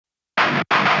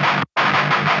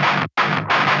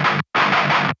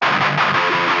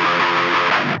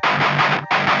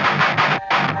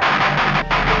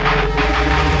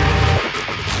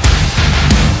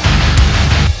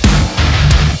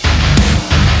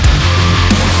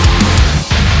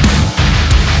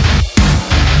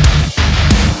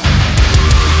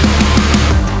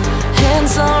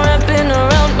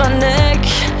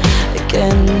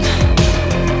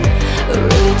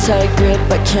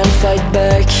can't fight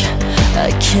back, I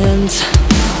can't.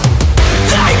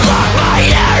 They block my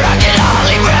air, I can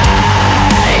hardly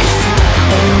breathe.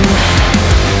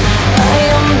 I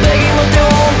am begging but they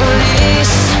won't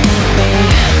release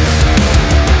me.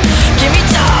 Give me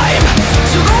time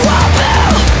to go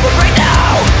uphill, but right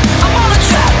now I'm on the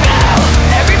treadmill.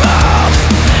 Every move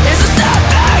is a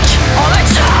setback, all I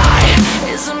try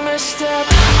is a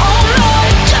misstep. Oh my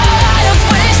God, I have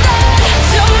wasted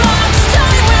too much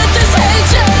time with this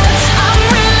hatred. I'm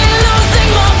really losing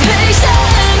my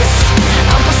patience.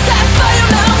 I'm possessed by a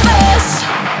Malphas.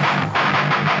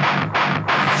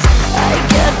 I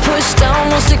get pushed down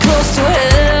mostly close to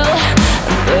hell,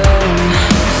 and then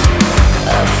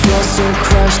I feel so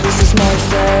crushed, this is my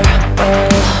farewell.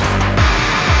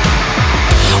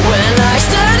 When I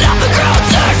stand up, the ground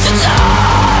turns to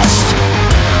dust.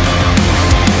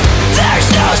 There's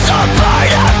no support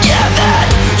I've given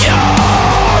you.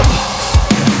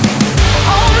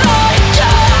 Oh my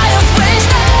God, I have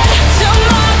wasted too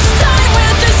much time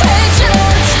with this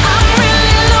hatred. I'm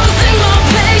really losing my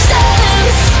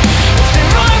patience. It's been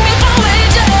running me for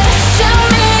ages. Tell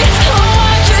me how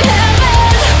I could have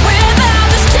it without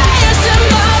this chaos in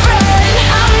my brain.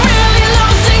 I'm really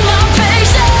losing my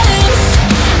patience.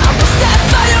 I'm possessed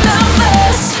by a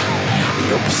Malphas.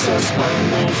 You're possessed by a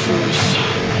Malphas.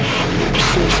 You're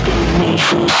possessed by a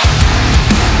Malphas.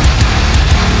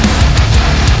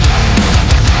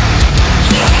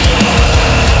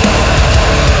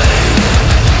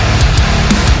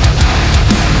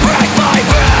 Break my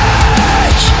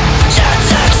break. You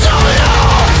take so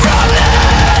long from me.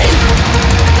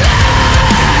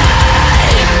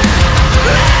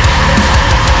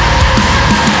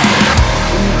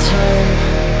 Give me time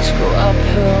to go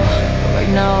uphill, but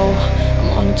right now I'm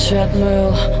on a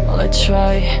treadmill. All I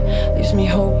try leaves me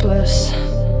hopeless.